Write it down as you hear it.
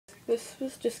this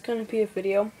was just gonna be a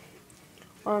video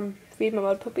on feed my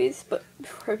mud puppies, but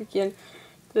before I begin,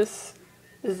 this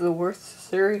is the worst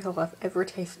cereal I've ever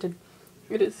tasted.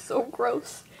 It is so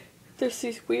gross. There's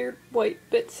these weird white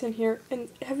bits in here, and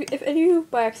if any of you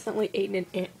by accidentally eaten an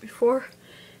ant before,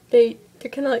 they're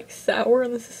kind of like sour,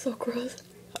 and this is so gross.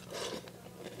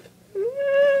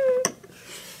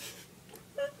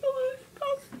 That's so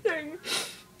disgusting.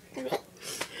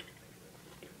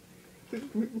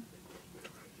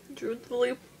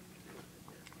 Truthfully,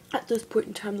 at this point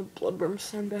in time, the bloodworms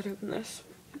sound better than this.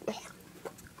 I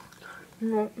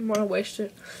don't want to waste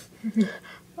it.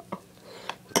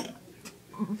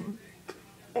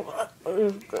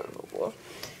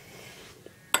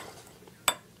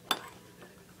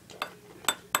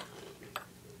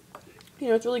 You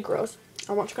know, it's really gross.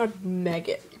 I want to kind of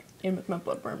maggot in with my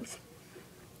bloodworms.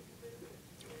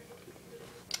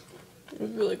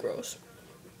 It's really gross.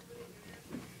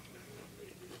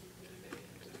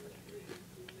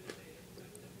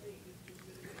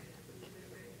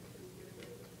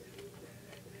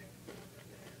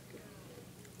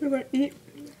 We're gonna eat.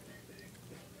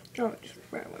 Oh, just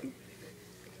ran one.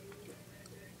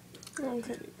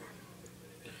 Okay.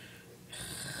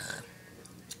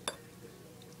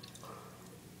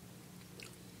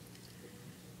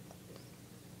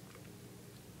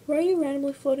 Why are you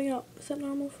randomly floating out? Is that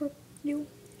normal for you?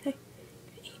 Hey,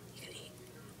 you can eat.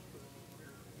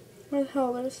 What the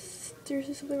hell? There's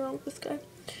seriously something wrong with this guy.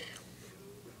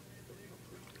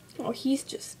 Oh,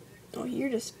 oh, you're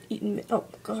just eating me. Oh,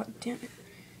 god damn it.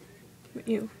 But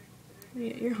you.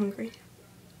 Yeah, you're hungry.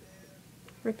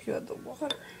 Rip you out of the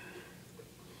water.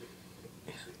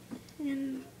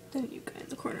 And then you guy in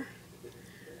the corner.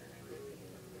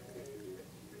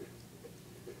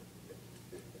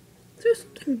 Is there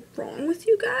something wrong with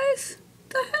you guys? What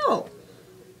the hell?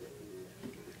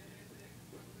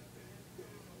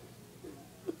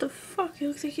 What the fuck? He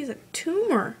looks like he's a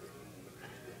tumor.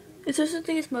 Is there such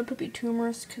thing as mud puppy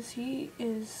tumors? Because he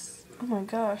is... Oh my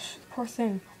gosh. Poor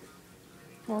thing.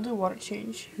 Well, I'll do a water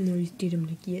change. No, he did him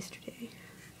like yesterday.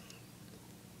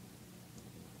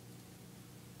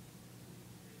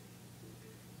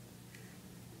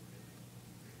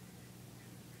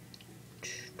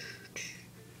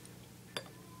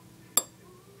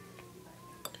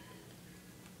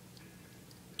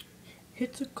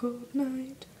 It's a cold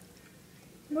night.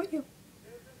 What about you?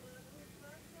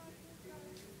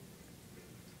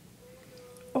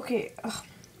 Okay,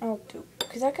 I'll do.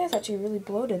 Because that guy's actually really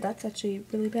bloated. That's actually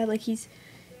really bad. Like, is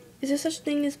there such a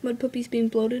thing as mud puppies being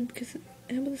bloated? Because,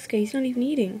 how about this guy? He's not even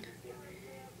eating.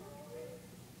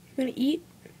 You gonna eat?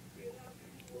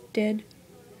 Dead.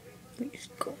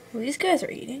 Well, these guys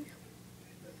are eating.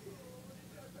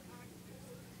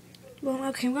 Well,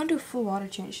 okay, I'm gonna do a full water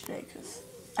change today, because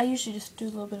I usually just do a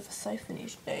little bit of a siphon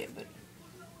each day, but...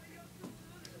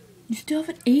 You still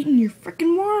haven't eaten your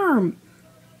freaking worm!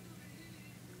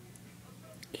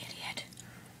 Idiot.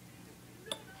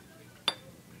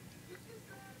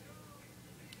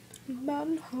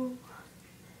 Mountain home.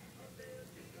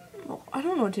 Well, I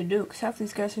don't know what to do, because half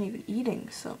these guys aren't even eating,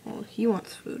 so... Well, he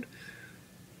wants food.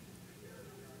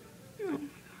 Oh my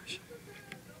gosh.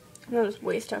 I'm gonna just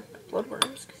waste out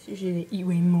bloodworms, because usually they eat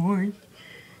way more.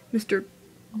 Mr.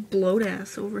 Bloat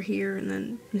ass over here, and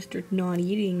then Mr. not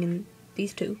eating, and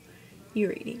these two.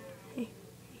 You're eating. Hey.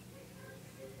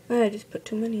 I just put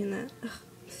too many in that. Ugh,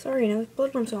 sorry, now the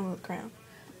bloodworms on the ground.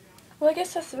 Well, I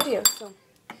guess that's the video, so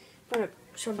I'm gonna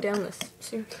shove down this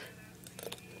soon.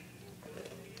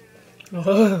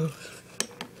 Oh,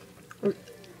 oh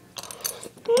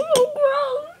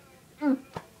gross.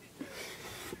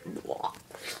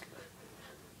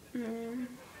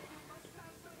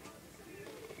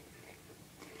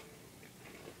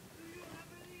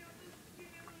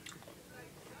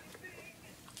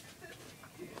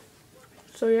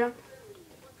 So yeah,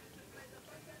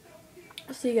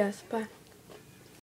 I'll see you guys. Bye.